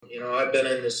I've been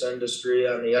in this industry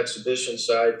on the exhibition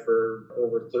side for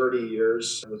over 30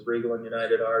 years with Regal and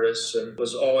United Artists, and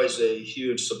was always a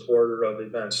huge supporter of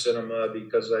event cinema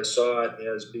because I saw it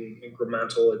as being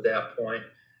incremental at that point.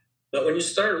 But when you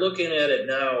start looking at it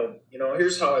now,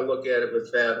 here's how I look at it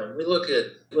with Fathom. We look at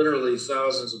literally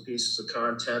thousands of pieces of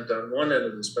content on one end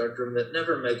of the spectrum that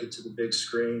never make it to the big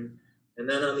screen. And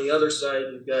then on the other side,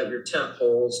 you've got your tent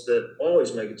poles that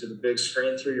always make it to the big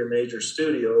screen through your major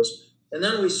studios. And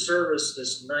then we service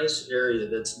this nice area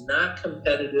that's not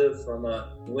competitive from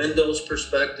a Windows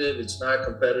perspective. It's not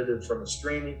competitive from a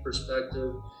streaming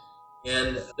perspective.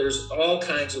 And there's all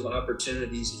kinds of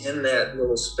opportunities in that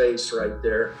little space right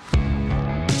there.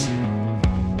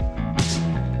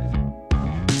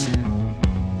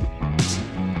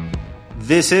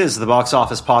 This is the Box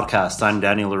Office Podcast. I'm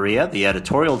Daniel Luria, the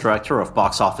editorial director of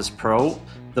Box Office Pro,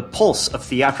 the pulse of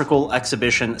theatrical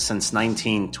exhibition since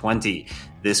 1920.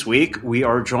 This week, we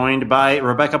are joined by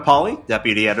Rebecca Pauley,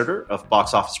 deputy editor of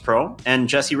Box Office Pro, and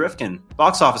Jesse Rifkin,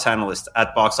 box office analyst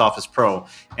at Box Office Pro.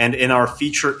 And in our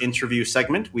feature interview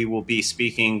segment, we will be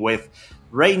speaking with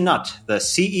Ray Nutt, the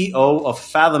CEO of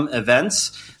Fathom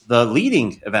Events, the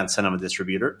leading event cinema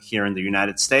distributor here in the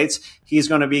United States. He's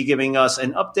going to be giving us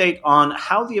an update on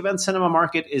how the event cinema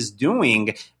market is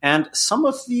doing and some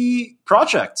of the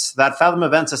projects that Fathom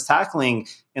Events is tackling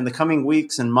in the coming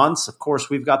weeks and months. Of course,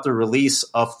 we've got the release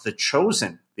of The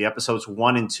Chosen, the episodes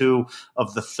 1 and 2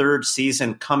 of the third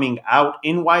season coming out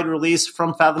in wide release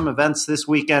from Fathom Events this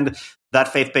weekend. That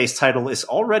faith-based title is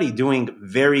already doing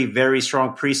very, very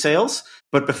strong pre-sales.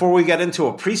 But before we get into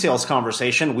a pre-sales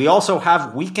conversation, we also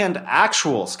have weekend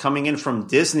actuals coming in from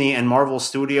Disney and Marvel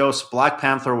Studios, Black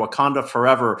Panther: Wakanda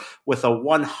Forever, with a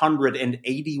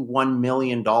 $181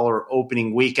 million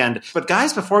opening weekend. But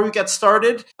guys, before we get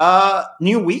started,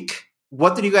 new week.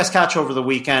 What did you guys catch over the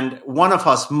weekend? One of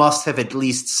us must have at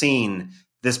least seen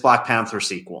this Black Panther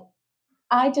sequel.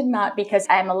 I did not, because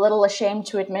I'm a little ashamed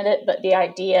to admit it, but the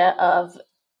idea of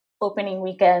opening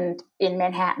weekend in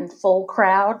Manhattan, full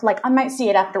crowd, I might see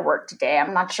it after work today.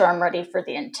 I'm not sure I'm ready for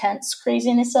the intense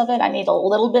craziness of it. I need a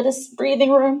little bit of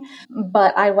breathing room.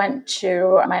 But I went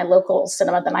to my local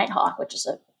cinema, the Nighthawk, which is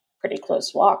a pretty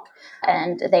close walk.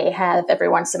 And they have every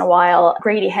once in a while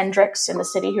Grady Hendrix in the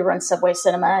city, who runs Subway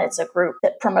Cinema. It's a group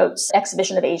that promotes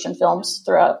exhibition of Asian films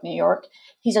throughout New York.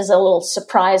 He does a little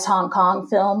surprise Hong Kong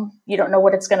film. You don't know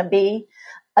what it's going to be.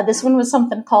 This one was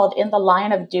something called In the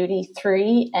Line of Duty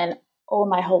 3. And oh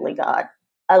my holy God,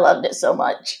 I loved it so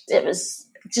much. It was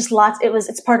just lots.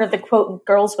 It's part of the quote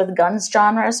girls with guns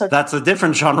genre. So that's a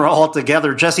different genre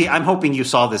altogether. Jesse, I'm hoping you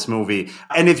saw this movie.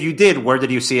 And if you did, where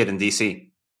did you see it in DC?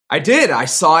 I did. I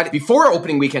saw it before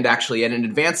opening weekend, actually, at an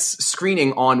advanced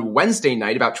screening on Wednesday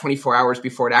night, about 24 hours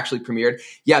before it actually premiered.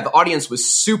 Yeah, the audience was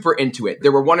super into it.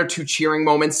 There were one or two cheering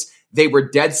moments. They were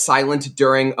dead silent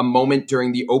during a moment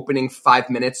during the opening 5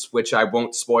 minutes, which I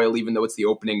won't spoil, even though it's the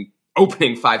opening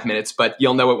 5 minutes, but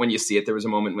you'll know it when you see it. There was a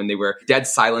moment when they were dead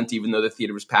silent, even though the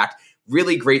theater was packed.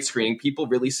 Really great screening. People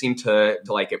really seemed to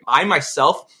like it. I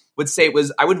myself would say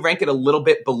I would rank it a little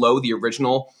bit below the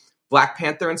original Black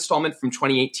Panther installment from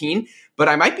 2018, but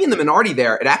I might be in the minority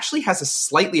there. It actually has a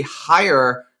slightly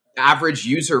higher average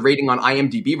user rating on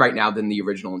IMDb right now than the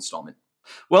original installment.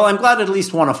 Well, I'm glad at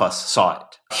least one of us saw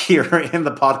it here in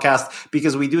the podcast,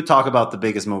 because we do talk about the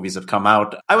biggest movies that come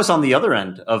out. I was on the other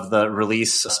end of the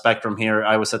release spectrum here.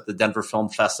 I was at the Denver Film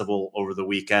Festival over the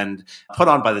weekend, put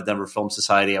on by the Denver Film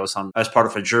Society. I was part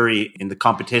of a jury in the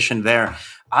competition there.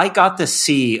 I got to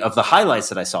see, of the highlights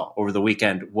that I saw over the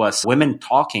weekend, was Women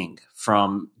Talking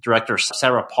from director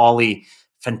Sarah Polley.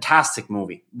 Fantastic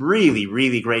movie. Really,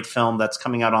 really great film that's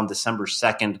coming out on December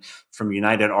 2nd from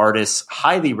United Artists.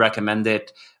 Highly recommend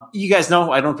it. You guys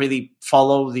know I don't really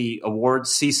follow the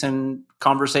awards season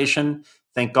conversation,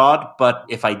 thank God. But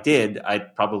if I did,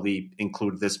 I'd probably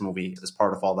include this movie as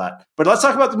part of all that. But let's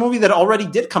talk about the movie that already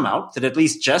did come out, that at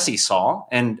least Jesse saw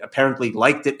and apparently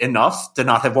liked it enough to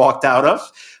not have walked out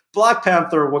of. Black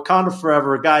Panther: Wakanda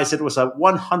Forever. Guys, it was a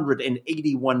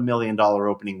 $181 million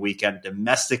opening weekend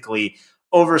domestically.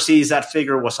 Overseas, that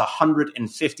figure was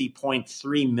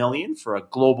 $150.3 million for a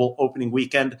global opening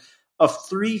weekend of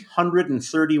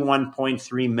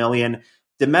 $331.3 million.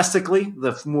 Domestically,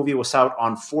 the movie was out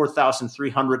on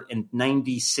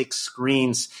 4,396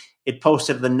 screens. It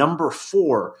posted the number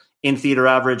 4 in theater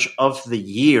average of the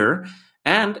year.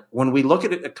 And when we look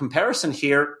at a comparison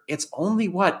here, it's only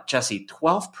Jesse,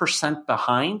 12%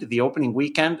 behind the opening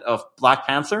weekend of Black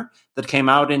Panther that came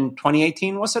out in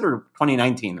 2018, was it, or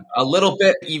 2019? A little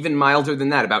bit even milder than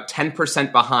that, about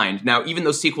 10% behind. Now, even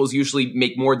though sequels usually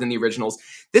make more than the originals,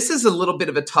 this is a little bit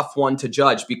of a tough one to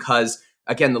judge because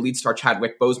Again, the lead star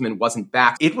Chadwick Boseman wasn't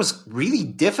back. It was really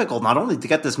difficult not only to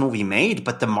get this movie made,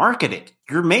 but to market it.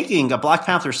 You're making a Black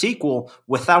Panther sequel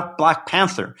without Black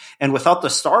Panther and without the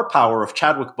star power of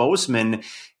Chadwick Boseman.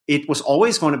 It was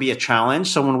always going to be a challenge.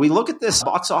 So when we look at this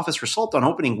box office result on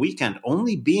opening weekend,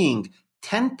 only being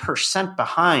 10%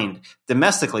 behind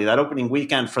domestically, that opening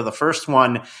weekend for the first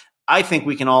one, I think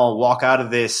we can all walk out of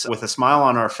this with a smile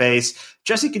on our face.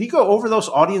 Jesse, could you go over those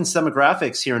audience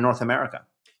demographics here in North America?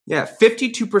 Yeah,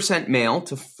 52% male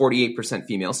to 48%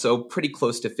 female, so pretty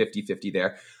close to 50-50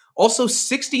 there. Also,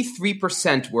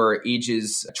 63% were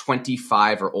ages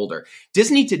 25 or older.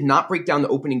 Disney did not break down the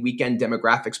opening weekend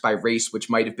demographics by race, which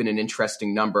might have been an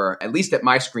interesting number, at least at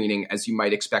my screening, as you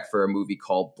might expect for a movie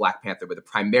called Black Panther with a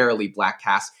primarily Black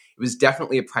cast. It was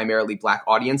definitely a primarily Black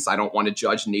audience. I don't want to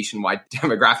judge nationwide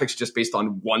demographics just based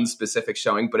on one specific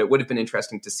showing, but it would have been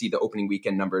interesting to see the opening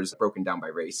weekend numbers broken down by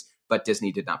race, but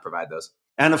Disney did not provide those.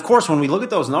 And of course, when we look at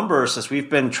those numbers, as we've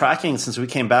been tracking since we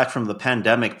came back from the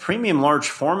pandemic, premium large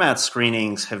format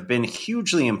screenings have been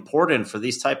hugely important for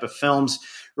these type of films.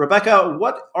 Rebecca,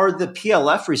 what are the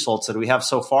PLF results that we have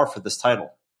so far for this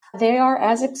title? They are,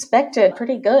 as expected,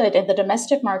 pretty good. In the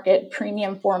domestic market,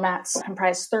 premium formats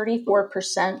comprise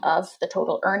 34% of the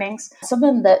total earnings.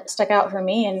 Something that stuck out for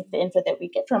me in the info that we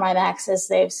get from IMAX is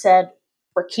they've said,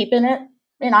 we're keeping it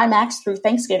in IMAX through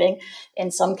Thanksgiving. In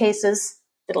some cases,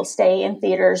 it'll stay in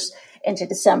theaters into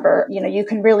December. You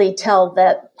can really tell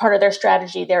that part of their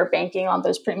strategy, they're banking on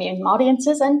those premium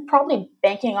audiences and probably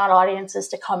banking on audiences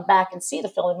to come back and see the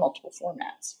film in multiple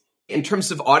formats. In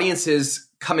terms of audiences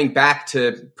coming back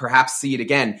to perhaps see it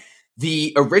again,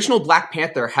 the original Black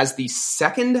Panther has the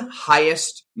second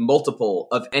highest multiple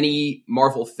of any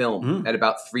Marvel film at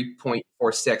about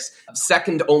 3.46,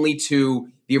 second only to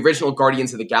the original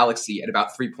Guardians of the Galaxy at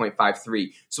about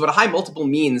 3.53. So what a high multiple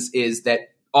means is that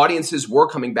audiences were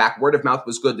coming back. Word of mouth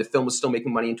was good. The film was still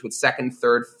making money into its second,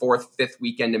 third, fourth, fifth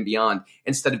weekend and beyond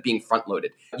instead of being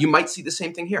front-loaded. You might see the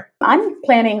same thing here. I'm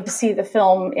planning to see the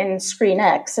film in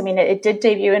ScreenX. I mean, it did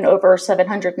debut in over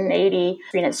 780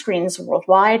 ScreenX screens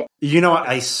worldwide.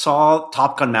 I saw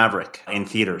Top Gun Maverick in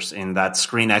theaters in that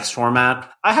ScreenX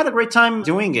format. I had a great time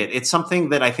doing it. It's something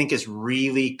that I think is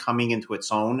really coming into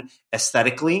its own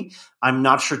aesthetically. I'm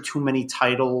not sure too many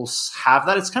titles have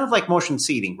that. It's kind of like motion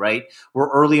seating, right? Where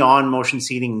early on, motion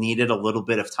seating needed a little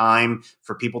bit of time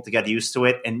for people to get used to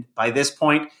it. And by this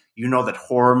point, you know that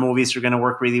horror movies are going to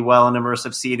work really well in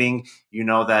immersive seating. You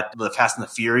know that the Fast and the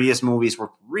Furious movies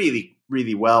work really,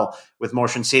 really well with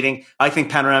motion seating. I think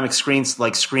panoramic screens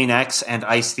like ScreenX and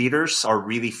ICE theaters are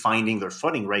really finding their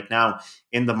footing right now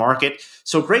in the market.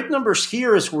 So great numbers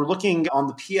here as we're looking on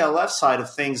the PLF side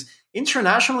of things.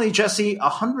 Internationally, Jesse,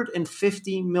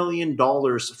 $150 million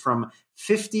from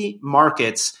 50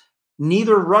 markets.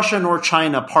 Neither Russia nor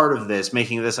China part of this,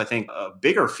 making this, I think, a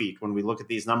bigger feat when we look at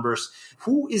these numbers.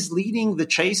 Who is leading the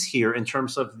chase here in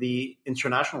terms of the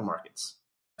international markets?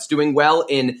 It's doing well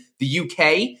in the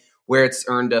UK, where it's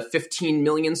earned $15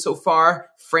 million so far,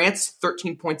 France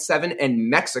 13.7, and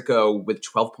Mexico with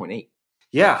 12.8.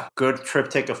 Yeah, good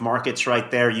triptych of markets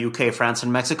right there, UK, France,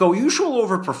 and Mexico. Usual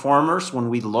overperformers when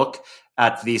we look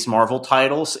at these Marvel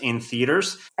titles in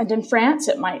theaters. And in France,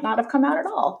 it might not have come out at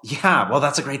all. Yeah, well,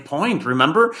 that's a great point.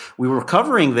 Remember, we were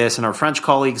covering this and our French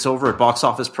colleagues over at Box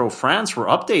Office Pro France were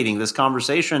updating this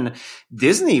conversation.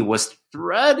 Disney was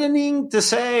threatening to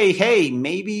say, hey,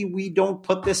 maybe we don't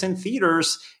put this in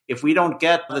theaters if we don't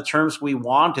get the terms we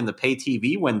want in the pay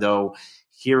TV window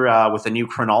here with the new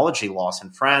chronology loss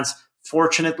in France.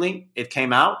 Fortunately, it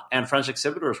came out and French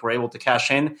exhibitors were able to cash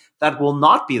in. That will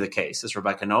not be the case, as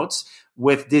Rebecca notes,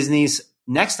 with Disney's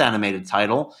next animated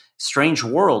title, Strange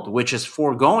World, which is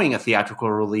foregoing a theatrical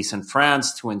release in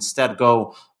France to instead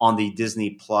go on the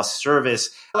Disney Plus service.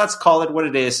 Let's call it what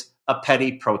it is, a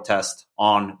petty protest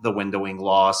on the windowing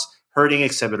loss, hurting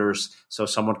exhibitors so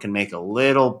someone can make a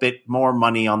little bit more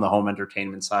money on the home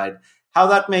entertainment side. How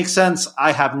that makes sense,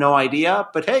 I have no idea,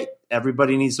 but hey,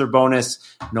 everybody needs their bonus,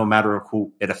 no matter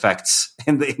who it affects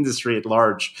in the industry at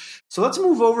large. So let's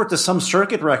move over to some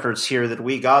circuit records here that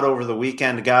we got over the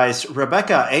weekend, guys.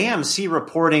 Rebecca, AMC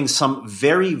reporting some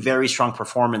very, very strong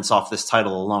performance off this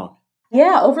title alone.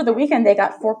 Yeah, over the weekend, they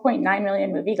got 4.9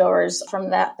 million moviegoers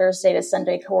from that Thursday to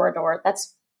Sunday corridor.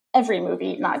 That's every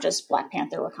movie, not just Black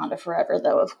Panther, Wakanda Forever,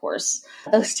 though, of course.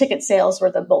 Those ticket sales were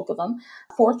the bulk of them.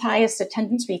 Fourth highest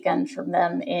attendance weekend from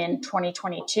them in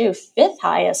 2022. Fifth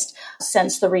highest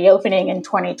since the reopening in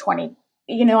 2020.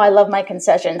 I love my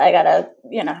concession. I got to,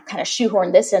 kind of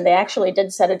shoehorn this in. They actually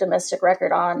did set a domestic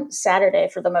record on Saturday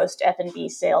for the most F&B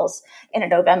sales in a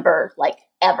November,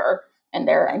 ever, in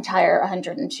their entire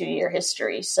 102-year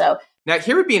history. So Now,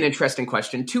 here would be an interesting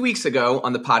question. 2 weeks ago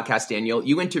on the podcast, Daniel,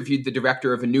 you interviewed the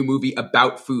director of a new movie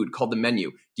about food called The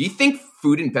Menu. Do you think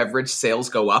food and beverage sales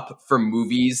go up for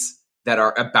movies that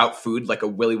are about food, like a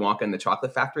Willy Wonka and the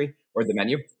Chocolate Factory or The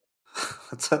Menu?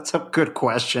 That's a good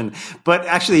question. But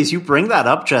actually, as you bring that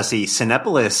up, Jesse,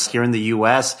 Cinepolis here in the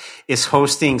US is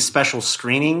hosting special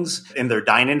screenings in their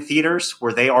dine-in theaters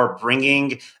where they are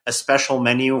bringing a special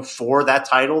menu for that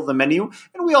title, The Menu.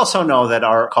 And we also know that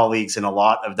our colleagues in a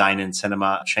lot of dine-in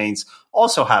cinema chains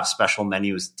also have special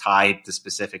menus tied to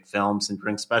specific films and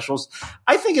drink specials.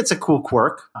 I think it's a cool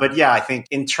quirk. But yeah, I think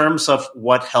in terms of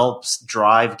what helps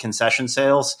drive concession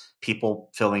sales, people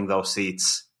filling those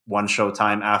seats one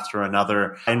showtime after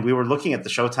another. And we were looking at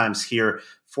the showtimes here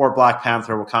for Black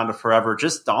Panther, Wakanda Forever,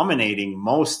 just dominating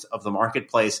most of the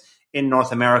marketplace in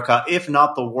North America, if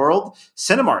not the world.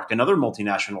 Cinemark, another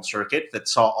multinational circuit that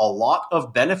saw a lot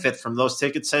of benefit from those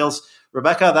ticket sales.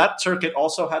 Rebecca, that circuit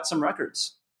also had some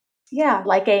records. Yeah,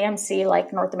 like AMC,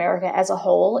 like North America as a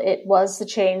whole, it was the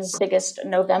chain's biggest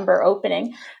November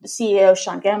opening. The CEO,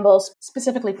 Sean Gamble,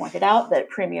 specifically pointed out that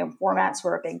premium formats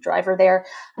were a big driver there.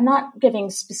 I'm not giving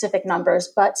specific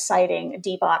numbers, but citing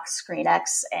D-Box,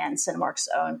 ScreenX, and Cinemark's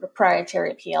own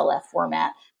proprietary PLF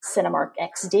format, Cinemark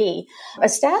XD. A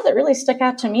stat that really stuck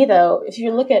out to me, though, if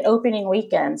you look at opening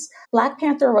weekends, Black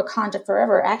Panther Wakanda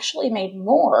Forever actually made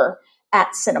more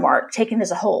at Cinemark, taken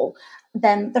as a whole,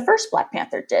 than the first Black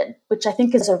Panther did, which I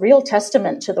think is a real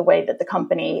testament to the way that the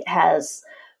company has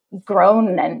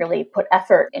grown and really put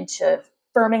effort into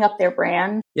firming up their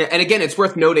brand. Yeah, and again, it's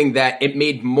worth noting that it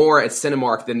made more at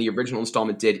Cinemark than the original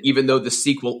installment did, even though the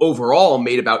sequel overall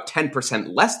made about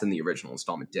 10% less than the original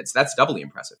installment did. So that's doubly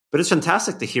impressive. But it's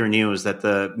fantastic to hear news that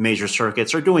the major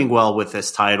circuits are doing well with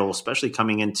this title, especially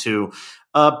coming into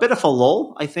a bit of a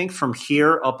lull, I think, from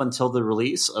here up until the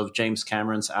release of James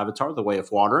Cameron's Avatar, The Way of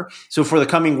Water. So for the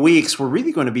coming weeks, we're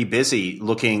really going to be busy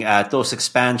looking at those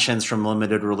expansions from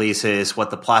limited releases,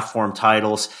 what the platform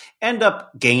titles end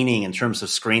up gaining in terms of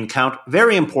screen count.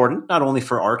 Very important, not only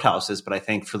for art houses, but I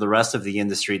think for the rest of the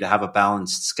industry to have a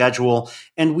balanced schedule.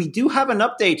 And we do have an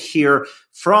update here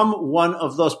from one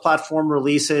of those platform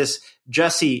releases.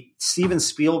 Jesse, Steven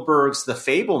Spielberg's The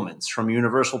Fabelmans from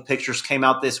Universal Pictures came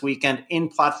out this weekend in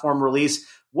platform release.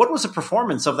 What was the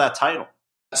performance of that title?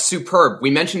 Superb.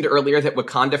 We mentioned earlier that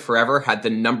Wakanda Forever had the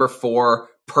number 4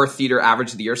 per theater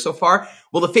average of the year so far.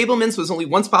 Well, The Fabelmans was only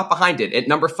one spot behind it at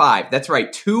number 5. That's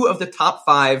right. 2 of the top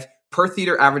 5 per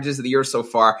theater averages of the year so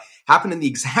far happened in the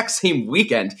exact same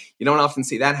weekend. You don't often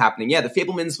see that happening. Yeah, The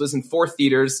Fabelmans was in 4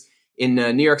 theaters in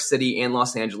New York City and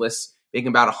Los Angeles, making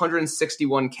about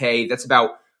 $161K. That's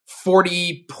about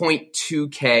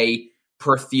 $40.2K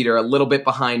per theater, a little bit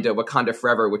behind Wakanda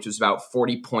Forever, which was about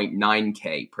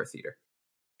 $40.9K per theater.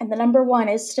 And the number 1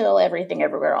 is still Everything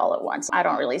Everywhere All at Once. I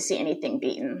don't really see anything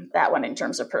beating that one in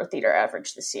terms of per theater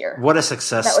average this year. What a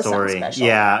success story.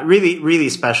 Yeah, really, really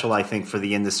special, I think, for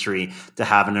the industry to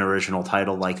have an original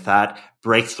title like that.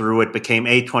 Break through. It became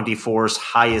A24's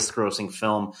highest grossing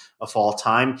film of all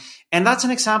time. And that's an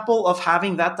example of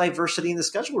having that diversity in the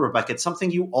schedule, Rebecca. It's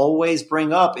something you always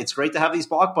bring up. It's great to have these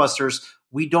blockbusters.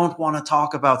 We don't want to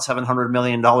talk about $700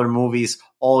 million movies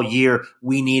all year.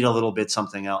 We need a little bit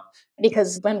something else.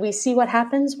 Because when we see what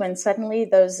happens when suddenly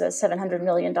those $700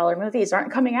 million movies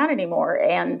aren't coming out anymore,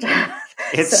 and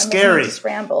it's scary.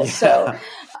 Scramble. Yeah. So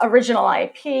original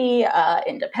IP,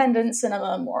 independent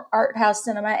cinema, more art house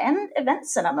cinema, and event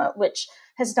cinema, which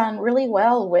has done really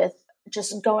well with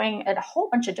just going at a whole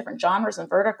bunch of different genres and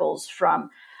verticals, from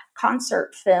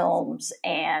concert films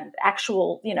and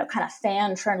actual, kind of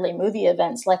fan-friendly movie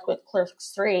events like with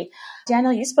Clerks 3.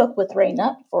 Daniel, you spoke with Ray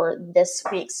Nutt for this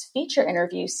week's feature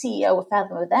interview, CEO of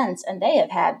Fathom Events, and they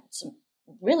have had some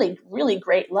really, really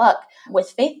great luck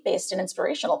with faith-based and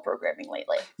inspirational programming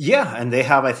lately. Yeah, and they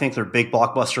have, I think, their big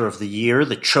blockbuster of the year,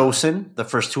 The Chosen, the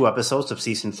first 2 episodes of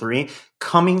season 3,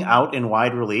 coming out in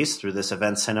wide release through this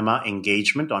event cinema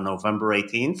engagement on November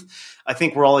 18th. I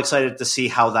think we're all excited to see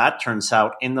how that turns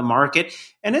out in the market.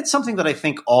 And it's something that I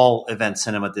think all event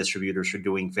cinema distributors are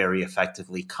doing very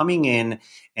effectively, coming in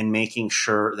and making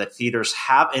sure that theaters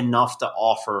have enough to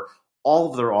offer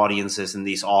all of their audiences in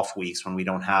these off weeks when we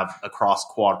don't have a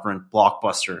cross-quadrant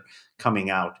blockbuster coming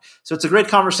out. So it's a great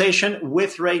conversation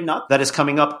with Ray Nutt that is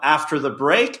coming up after the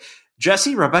break.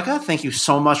 Jesse, Rebecca, thank you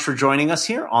so much for joining us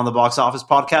here on the Box Office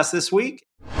Podcast this week.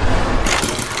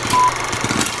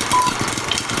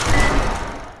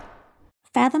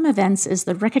 Fathom Events is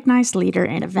the recognized leader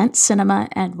in event cinema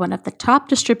and one of the top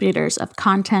distributors of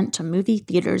content to movie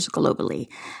theaters globally.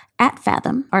 At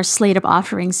Fathom, our slate of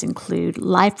offerings include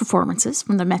live performances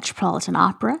from the Metropolitan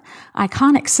Opera,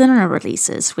 iconic cinema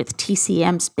releases with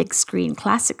TCM's Big Screen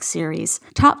Classic series,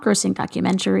 top-grossing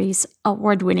documentaries,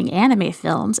 award-winning anime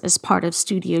films as part of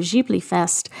Studio Ghibli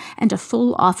Fest, and a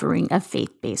full offering of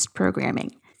faith-based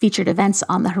programming. Featured events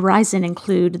on the horizon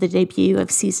include the debut of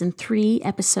Season 3,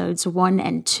 Episodes 1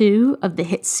 and 2 of the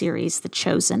hit series The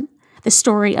Chosen, the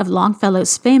story of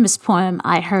Longfellow's famous poem,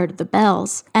 I Heard the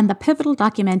Bells, and the pivotal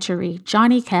documentary,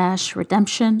 Johnny Cash,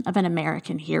 Redemption of an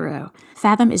American Hero.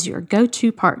 Fathom is your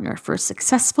go-to partner for a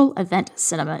successful event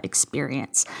cinema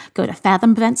experience. Go to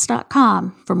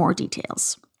fathomevents.com for more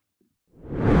details.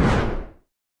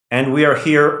 And we are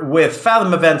here with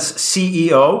Fathom Events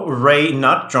CEO, Ray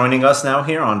Nutt, joining us now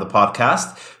here on the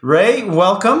podcast. Ray,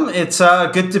 welcome. It's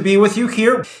good to be with you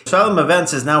here. Fathom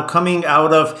Events is now coming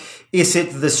out of, is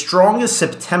it the strongest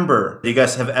September you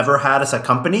guys have ever had as a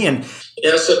company? And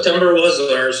yeah, September was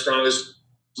our strongest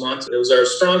month. It was our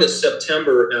strongest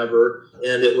September ever,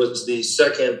 and it was the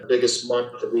second biggest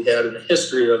month that we had in the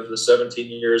history of the 17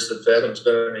 years that Fathom's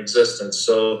been in existence.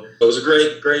 So it was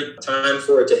a great time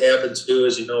for it to happen too.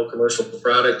 As you know, commercial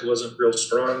product wasn't real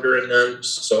strong during then,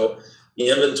 so the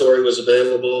inventory was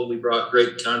available. We brought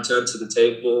great content to the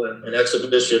table, and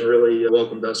Exhibition really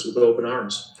welcomed us with open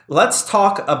arms. Let's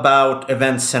talk about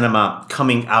event cinema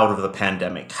coming out of the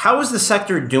pandemic. How is the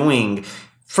sector doing,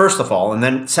 first of all? And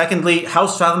then secondly,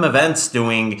 how's Fathom Events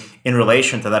doing in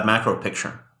relation to that macro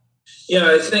picture?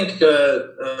 Yeah, I think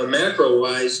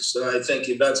macro-wise, I think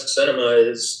event cinema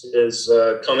is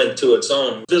coming to its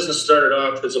own. Business started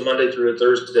off as a Monday through a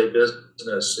Thursday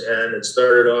business, and it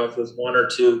started off with one or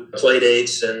two play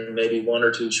dates and maybe one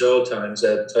or two show times,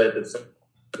 that type of thing.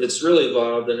 It's really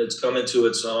evolved and it's coming to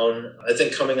its own. I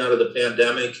think coming out of the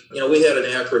pandemic, we had an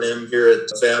acronym here at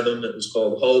Fathom. It was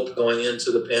called HOPE going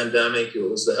into the pandemic. It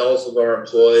was the health of our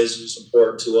employees was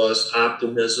important to us.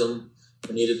 Optimism,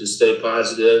 we needed to stay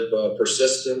positive.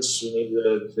 Persistence, we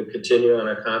needed to continue on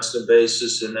a constant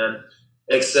basis. And then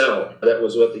Excel, that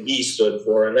was what the E stood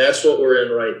for. And that's what we're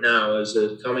in right now, is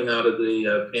that coming out of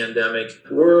the pandemic,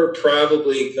 we're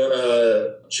probably going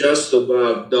to just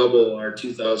about double our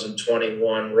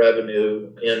 2021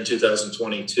 revenue in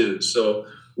 2022. So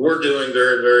we're doing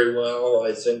very, very well.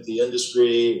 I think the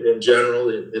industry in general,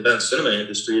 the event cinema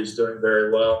industry, is doing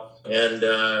very well. And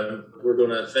we're going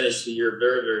to finish the year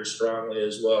very, very strongly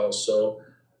as well. So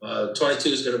 22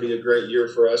 is going to be a great year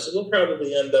for us. It will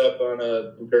probably end up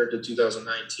compared to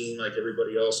 2019, like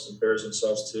everybody else compares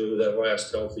themselves to, that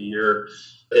last healthy year,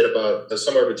 at about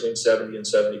somewhere between 70 and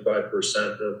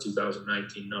 75% of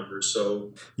 2019 numbers.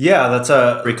 So yeah, that's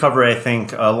a recovery, I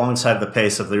think, alongside the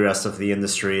pace of the rest of the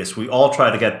industry, as we all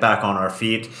try to get back on our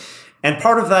feet. And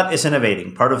part of that is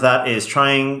innovating. Part of that is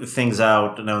trying things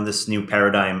out in this new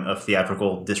paradigm of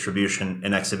theatrical distribution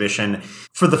and exhibition.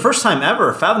 For the first time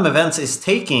ever, Fathom Events is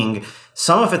taking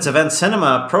some of its event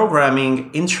cinema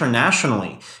programming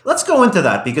internationally. Let's go into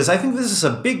that, because I think this is a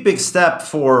big step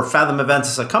for Fathom Events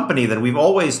as a company that we've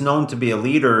always known to be a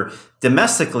leader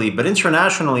domestically, but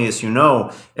internationally, as you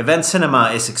know, event cinema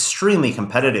is extremely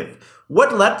competitive.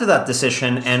 What led to that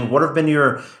decision, and what have been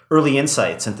your early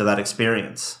insights into that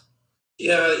experience?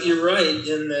 Yeah, you're right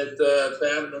in that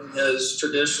Fathom has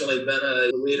traditionally been a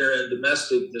leader in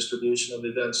domestic distribution of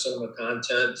event cinema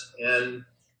content. And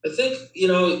I think,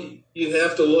 you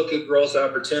have to look at growth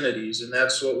opportunities. And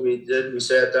that's what we did. We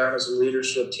sat down as a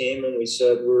leadership team and we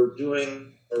said, we're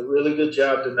doing a really good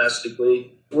job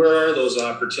domestically. Where are those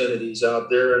opportunities out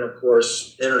there? And of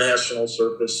course, international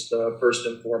surfaced first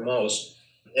and foremost.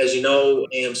 As you know,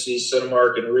 AMC,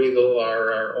 Cinemark, and Regal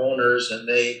are our owners, and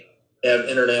they have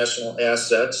international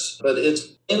assets, but it's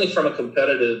mainly from a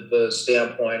competitive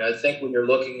standpoint. I think when you're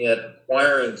looking at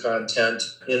acquiring content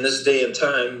in this day and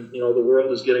time, the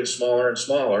world is getting smaller and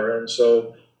smaller. And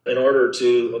so in order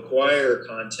to acquire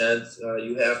content,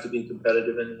 you have to be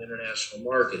competitive in the international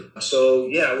market. So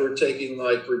yeah, we're taking,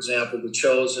 for example, The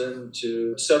Chosen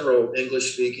to several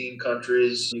English-speaking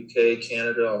countries, UK,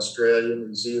 Canada, Australia,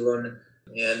 New Zealand.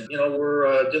 And,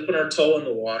 we're dipping our toe in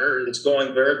the water. It's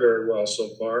going very, very well so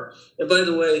far. And by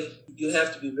the way, you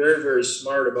have to be very, very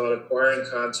smart about acquiring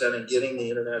content and getting the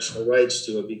international rights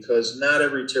to it, because not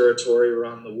every territory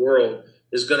around the world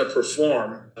is going to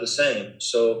perform the same.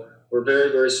 So we're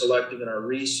very, very selective in our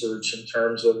research in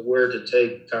terms of where to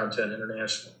take content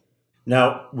internationally.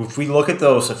 Now, if we look at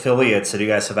those affiliates that you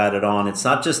guys have added on, it's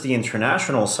not just the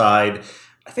international side.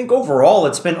 I think overall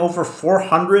it's been over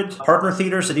 400 partner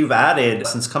theaters that you've added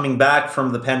since coming back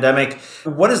from the pandemic.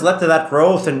 What has led to that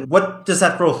growth, and what does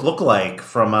that growth look like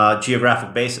from a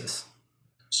geographic basis?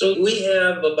 So we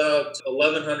have about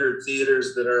 1,100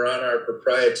 theaters that are on our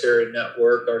proprietary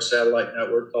network, our satellite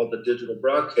network called the Digital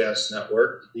Broadcast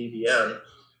Network, DBN,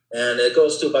 and it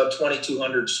goes to about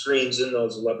 2,200 screens in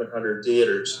those 1,100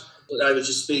 theaters. I was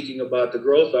just speaking about the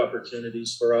growth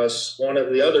opportunities for us. One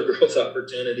of the other growth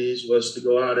opportunities was to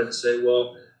go out and say,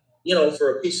 well,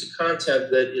 for a piece of content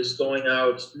that is going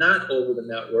out not over the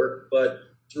network, but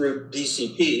through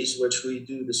DCPs, which we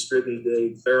do distribute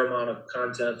a fair amount of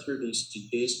content through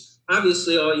DCPs.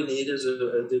 Obviously, all you need is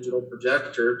a digital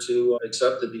projector to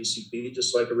accept the DCP,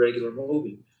 just like a regular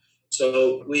movie.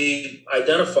 So we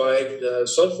identified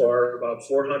so far about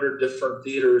 400 different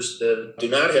theaters that do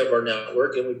not have our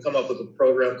network, and we've come up with a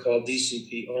program called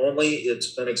DCP Only.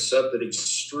 It's been accepted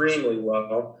extremely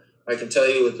well. I can tell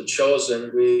you with The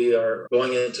Chosen, we are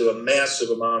going into a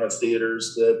massive amount of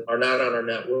theaters that are not on our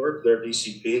network. They're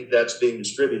DCP. That's being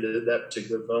distributed, that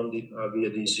particular film, via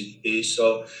DCP.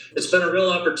 So it's been a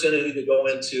real opportunity to go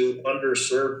into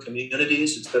underserved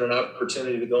communities. It's been an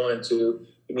opportunity to go into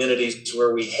communities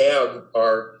where we have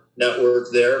our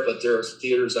network there, but there are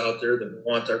theaters out there that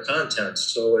want our content.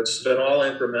 So it's been all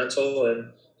incremental,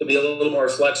 and to be a little more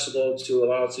flexible to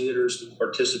allow theaters to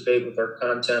participate with our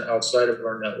content outside of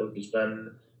our network has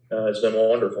been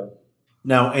wonderful.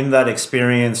 Now, in that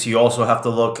experience, you also have to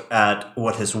look at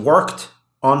what has worked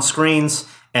on screens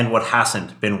and what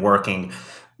hasn't been working.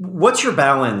 What's your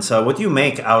balance? What do you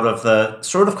make out of the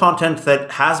sort of content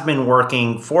that has been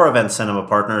working for Event Cinema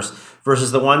partners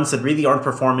versus the ones that really aren't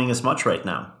performing as much right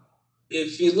now?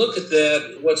 If you look at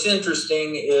that, what's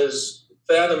interesting is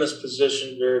Fathom is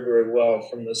positioned very, very well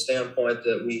from the standpoint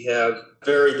that we have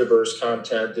very diverse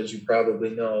content, as you probably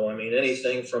know. I mean,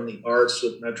 anything from the arts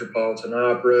with Metropolitan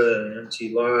Opera and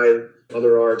MT Live,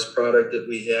 other arts product that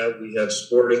we have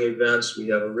sporting events, we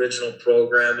have original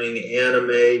programming,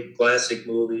 anime, classic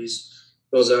movies,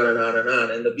 goes on and on and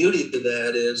on. And the beauty of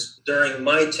that is during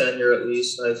my tenure, at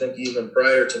least, and I think even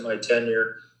prior to my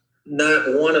tenure, not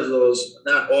all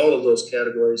of those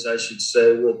categories, I should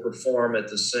say, will perform at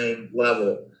the same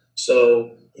level.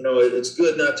 So, it's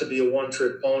good not to be a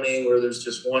one-trick pony where there's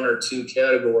just one or two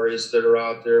categories that are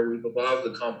out there. We've evolved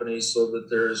the company so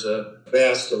that there's a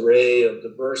vast array of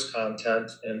diverse content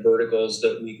and verticals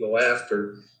that we go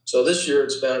after. So this year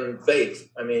it's been faith.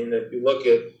 I mean, if you look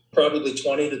at probably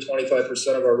 20 to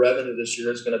 25% of our revenue this year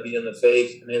is going to be in the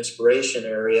faith and inspiration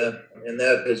area, and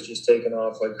that has just taken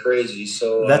off like crazy.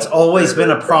 So that's always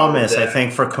been a promise, I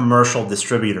think, for commercial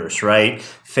distributors, right?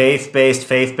 Faith-based.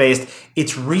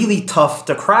 It's really tough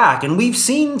to crack, and we've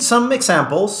seen some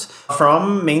examples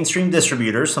from mainstream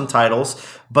distributors, some titles,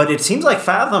 but it seems like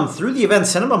Fathom, through the Event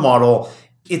Cinema model,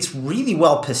 it's really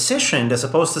well positioned as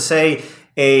opposed to, say,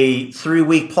 a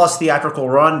 3-week plus theatrical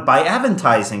run by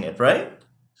advertising it, right?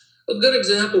 A good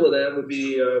example of that would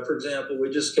be, for example, we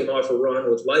just came off a run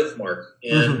with Lifemark,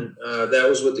 and that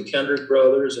was with the Kendrick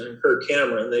brothers and Kirk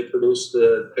Cameron. They produced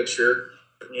the picture,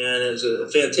 and it's a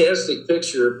fantastic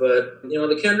picture. But,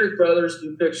 the Kendrick brothers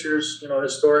do pictures,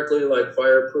 historically, like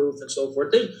Fireproof and so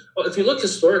forth. If you look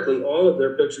historically, all of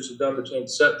their pictures have done between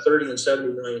 $30 and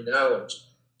 $70 million.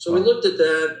 So we looked at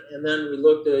that, and then we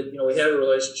looked at, we had a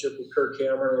relationship with Kirk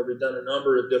Cameron, where we've done a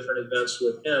number of different events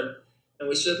with him. And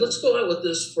we said, let's go out with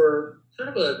this for kind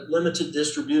of a limited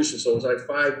distribution. So it was like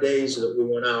 5 days that we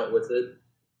went out with it.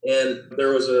 And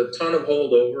there was a ton of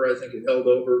holdover. I think it held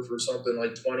over for something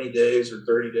like 20 days or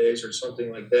 30 days or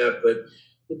something like that. But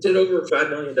it did over $5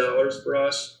 million for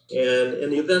us. And in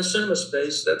the event cinema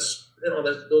space, that's,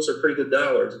 those are pretty good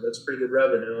dollars. That's pretty good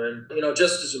revenue. And,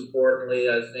 just as importantly,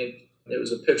 I think it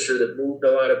was a picture that moved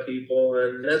a lot of people,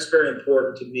 and that's very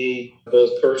important to me,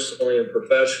 both personally and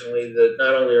professionally, that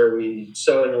not only are we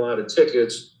selling a lot of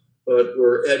tickets, but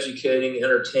we're educating,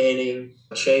 entertaining,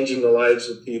 changing the lives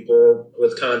of people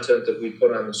with content that we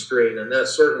put on the screen. And that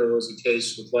certainly was the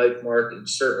case with Lifemark, and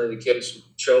certainly the case with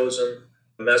The Chosen.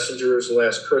 Messengers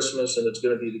last Christmas, and it's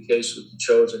going to be the case with The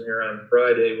Chosen here on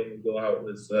Friday when we go out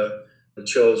with The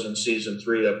Chosen Season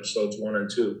 3, Episodes 1 and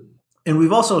 2. And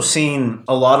we've also seen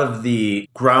a lot of the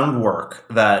groundwork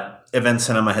that Event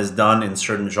Cinema has done in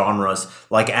certain genres,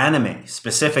 like anime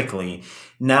specifically,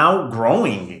 now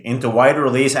growing into wider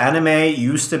release. Anime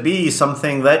used to be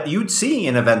something that you'd see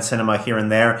in Event Cinema here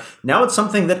and there. Now it's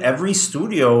something that every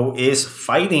studio is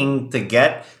fighting to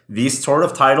get these sort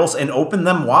of titles and open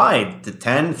them wide to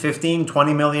 $10, $15,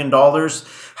 $20 million.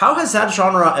 How has that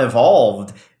genre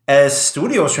evolved? As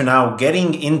studios are now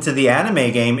getting into the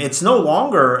anime game, it's no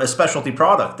longer a specialty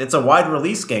product. It's a wide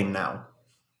release game now.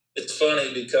 It's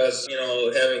funny because,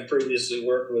 having previously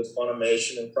worked with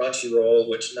Funimation and Crunchyroll,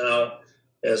 which now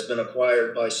has been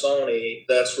acquired by Sony,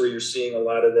 that's where you're seeing a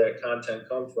lot of that content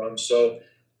come from. So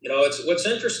It's what's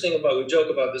interesting about, we joke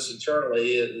about this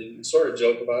internally, we sort of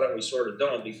joke about it, we sort of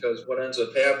don't, because what ends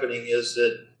up happening is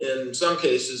that in some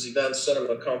cases, event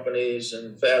cinema companies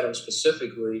and Fathom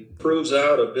specifically proves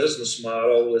out a business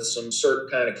model with some certain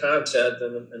kind of content,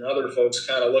 and other folks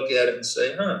kind of look at it and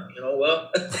say,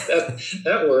 well,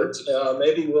 that worked.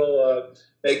 Maybe we'll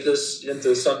make this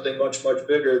into something much, much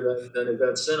bigger than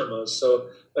event cinemas. So,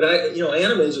 but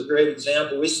anime is a great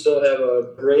example. We still have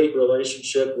a great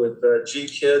relationship with G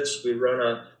Kids. We run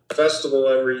a festival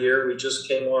every year. We just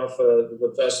came off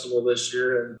the festival this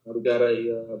year, and we got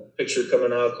a picture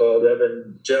coming out called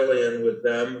Evangelion with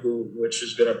them, which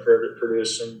is going to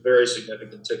produce some very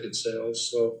significant ticket sales.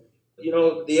 So,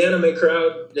 the anime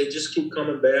crowd, they just keep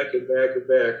coming back and back and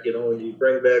back. When you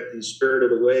bring back these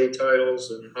Spirited Away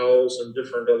titles and Howls and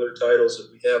different other titles that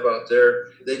we have out there,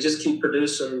 they just keep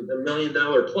producing $1 million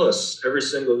plus every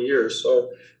single year. So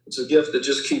it's a gift that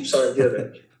just keeps on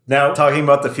giving. Now, talking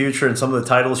about the future and some of the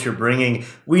titles you're bringing,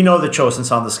 we know The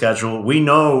Chosen's on the schedule. We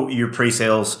know your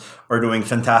pre-sales are doing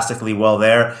fantastically well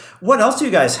there. What else do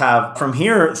you guys have from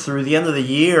here through the end of the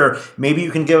year? Maybe you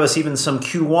can give us even some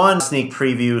Q1 sneak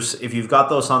previews if you've got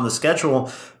those on the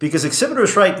schedule, because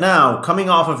exhibitors right now, coming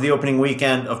off of the opening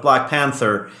weekend of Black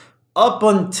Panther, up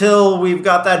until we've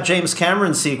got that James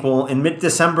Cameron sequel in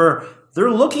mid-December,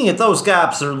 they're looking at those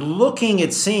gaps. They're looking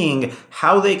at seeing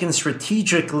how they can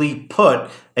strategically put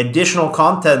additional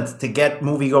content to get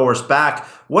moviegoers back.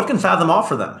 What can Fathom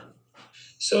offer them?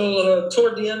 So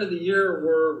toward the end of the year,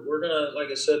 we're going to, like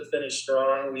I said, finish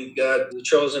strong. We've got The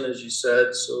Chosen, as you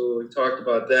said, so we talked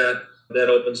about that. That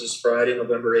opens this Friday,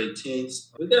 November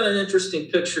 18th. We've got an interesting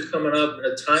picture coming up, and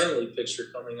a timely picture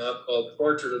coming up called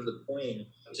Portrait of the Queen.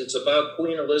 It's about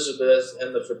Queen Elizabeth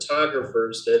and the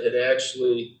photographers that had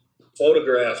actually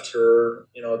photographed her,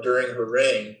 during her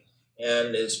reign.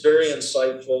 And it's very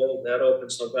insightful. That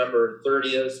opens November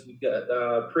 30th. We've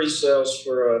got pre-sales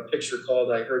for a picture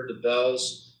called I Heard the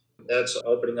Bells. That's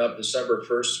opening up December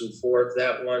 1st through 4th.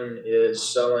 That one is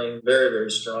selling very, very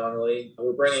strongly.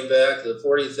 We're bringing back the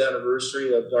 40th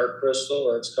anniversary of Dark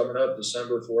Crystal. That's coming up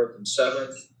December 4th and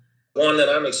 7th. One that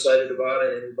I'm excited about,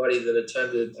 and anybody that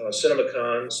attended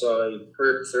CinemaCon saw a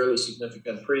fairly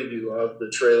significant preview of the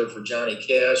trailer for Johnny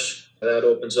Cash. That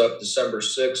opens up December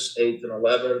 6th, 8th, and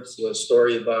 11th. A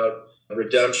story about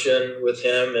redemption with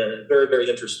him, and a very, very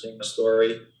interesting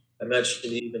story. I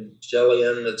mentioned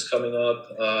Evangelion that's coming up.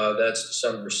 That's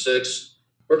December 6th.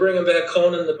 We're bringing back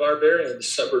Conan the Barbarian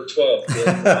December 12th.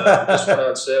 And, just went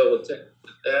on sale with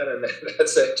that, and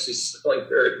that's actually selling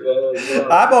very well as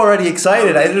well. I'm already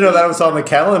excited. I didn't know that was on the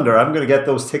calendar. I'm going to get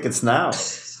those tickets now.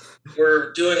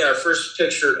 We're doing our first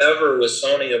picture ever with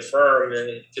Sony Affirm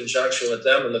in conjunction with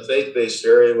them in the faith-based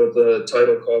area with a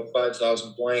title called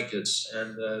 5,000 Blankets,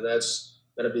 and that's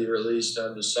going to be released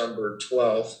on December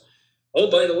 12th. Oh,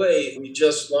 by the way, we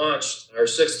just launched our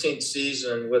 16th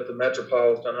season with the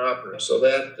Metropolitan Opera. So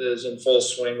that is in full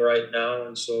swing right now.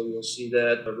 And so you'll see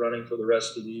that running for the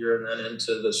rest of the year and then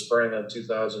into the spring of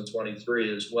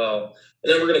 2023 as well.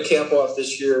 And then we're going to cap off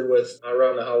this year with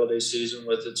around the holiday season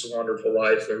with It's a Wonderful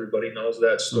Life. Everybody knows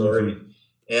that story. Mm-hmm.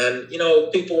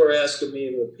 And, people were asking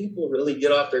me, will people really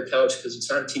get off their couch because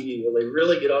it's on TV? Will they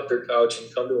really get off their couch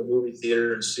and come to a movie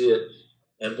theater and see it?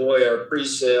 And boy, our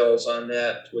pre-sales on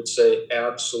that would say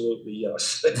absolutely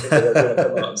yes. They're going to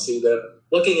come out and see that.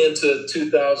 Looking into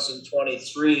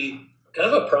 2023, kind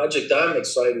of a project I'm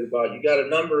excited about. You got a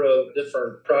number of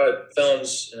different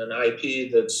films and an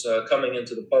IP that's coming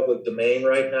into the public domain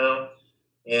right now.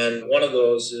 And one of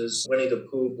those is Winnie the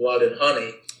Pooh, Blood and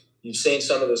Honey. You've seen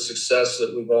some of the success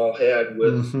that we've all had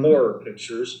with horror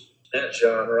pictures. That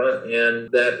genre, and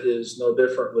that is no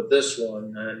different with this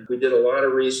one. And we did a lot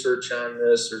of research on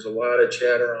this. There's a lot of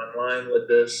chatter online with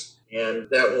this, and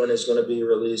that one is going to be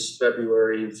released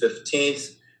February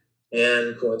 15th.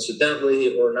 And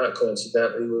coincidentally, or not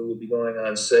coincidentally, we will be going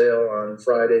on sale on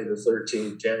Friday the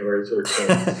 13th, January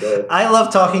 13th. So, I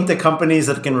love talking to companies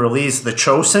that can release The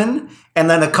Chosen, and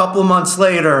then a couple months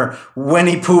later,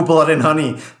 Winnie Pooh, Blood and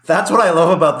Honey. That's what I love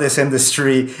about this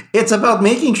industry. It's about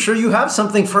making sure you have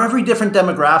something for every different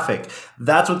demographic.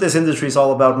 That's what this industry is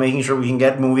all about, making sure we can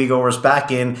get moviegoers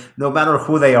back in, no matter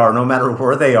who they are, no matter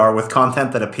where they are, with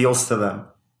content that appeals to them.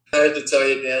 I have to tell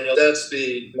you, Daniel, that's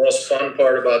the most fun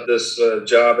part about this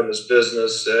job and this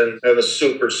business. And I have a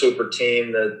super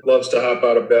team that loves to hop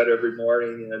out of bed every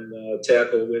morning and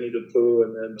tackle Winnie the Pooh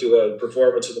and then do a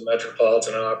performance of the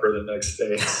Metropolitan Opera the next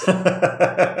day.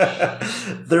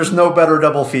 There's no better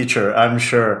double feature, I'm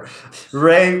sure.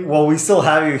 Ray, while we still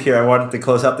have you here, I wanted to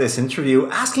close out this interview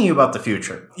asking you about the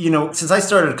future. Since I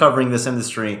started covering this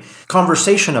industry,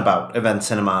 conversation about event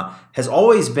cinema has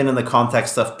always been in the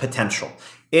context of potential.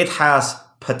 It has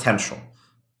potential.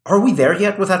 Are we there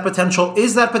yet with that potential?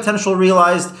 Is that potential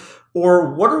realized?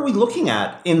 Or what are we looking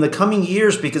at in the coming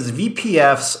years? Because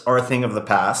VPFs are a thing of the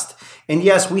past. And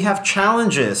yes, we have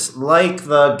challenges like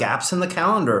the gaps in the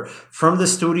calendar from the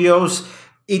studios.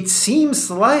 It seems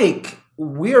like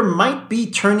we might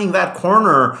be turning that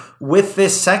corner with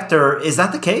this sector. Is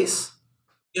that the case?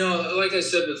 Like I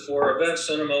said before, event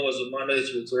cinema was a Monday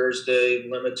through Thursday,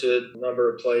 limited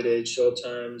number of play dates,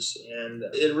 showtimes, and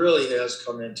it really has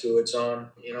come into its own.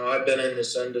 I've been in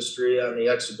this industry on the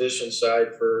exhibition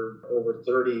side for over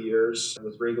 30 years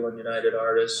with Regal and United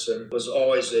Artists, and was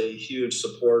always a huge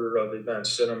supporter of event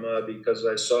cinema because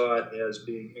I saw it as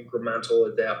being incremental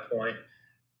at that point.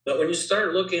 But when you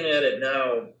start looking at it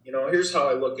now, here's how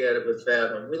I look at it with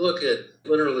Fathom. We look at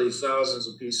literally thousands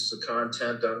of pieces of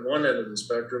content on one end of the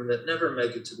spectrum that never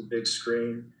make it to the big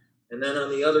screen. And then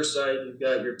on the other side, you've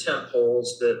got your tent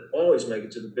poles that always make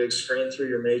it to the big screen through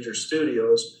your major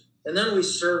studios. And then we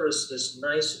service this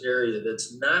nice area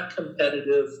that's not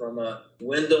competitive from a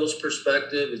Windows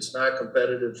perspective. It's not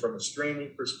competitive from a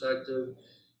streaming perspective.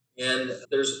 And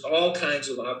there's all kinds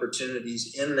of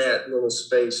opportunities in that little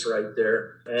space right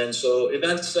there. And so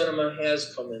event cinema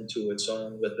has come into its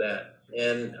own with that.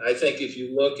 And I think if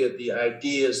you look at the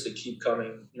ideas that keep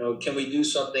coming, can we do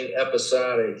something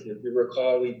episodic? If you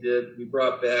recall, we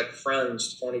brought back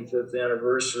Friends 25th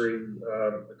anniversary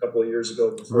a couple of years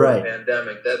ago before the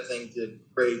pandemic. That thing did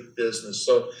great business.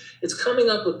 So it's coming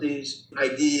up with these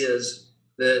ideas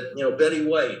that, Betty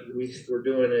White, we're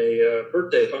doing a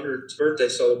 100th birthday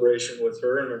celebration with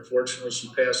her, and unfortunately she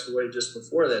passed away just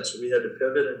before that, so we had to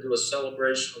pivot and do a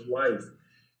celebration of life.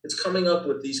 It's coming up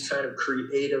with these kind of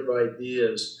creative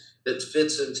ideas that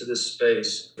fits into this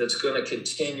space that's going to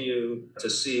continue to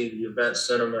see the event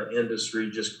cinema industry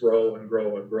just grow and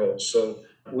grow and grow. So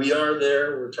we are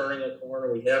there. We're turning a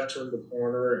corner. We have turned the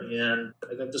corner, and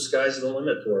I think the sky's the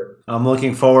limit for it. I'm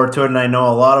looking forward to it, and I know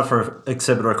a lot of our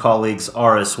exhibitor colleagues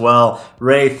are as well.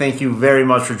 Ray, thank you very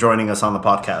much for joining us on the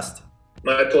podcast.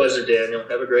 My pleasure, Daniel.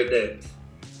 Have a great day.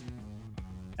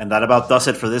 And that about does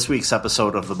it for this week's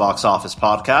episode of the Box Office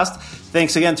Podcast.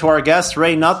 Thanks again to our guest,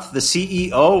 Ray Nutt, the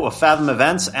CEO of Fathom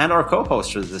Events, and our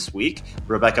co-hoster this week,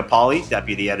 Rebecca Pauley,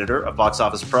 Deputy Editor of Box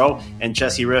Office Pro, and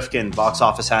Jesse Rifkin, Box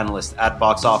Office Analyst at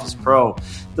Box Office Pro.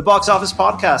 The Box Office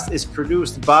Podcast is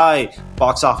produced by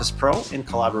Box Office Pro in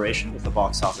collaboration with the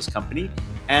Box Office Company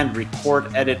and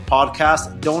Record Edit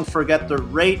Podcast. Don't forget to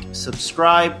rate,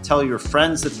 subscribe, tell your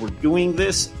friends that we're doing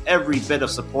this. Every bit of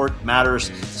support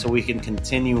matters so we can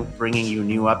continue bringing you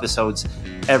new episodes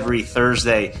every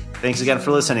Thursday. Thanks again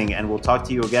for listening, and we'll talk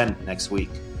to you again next week.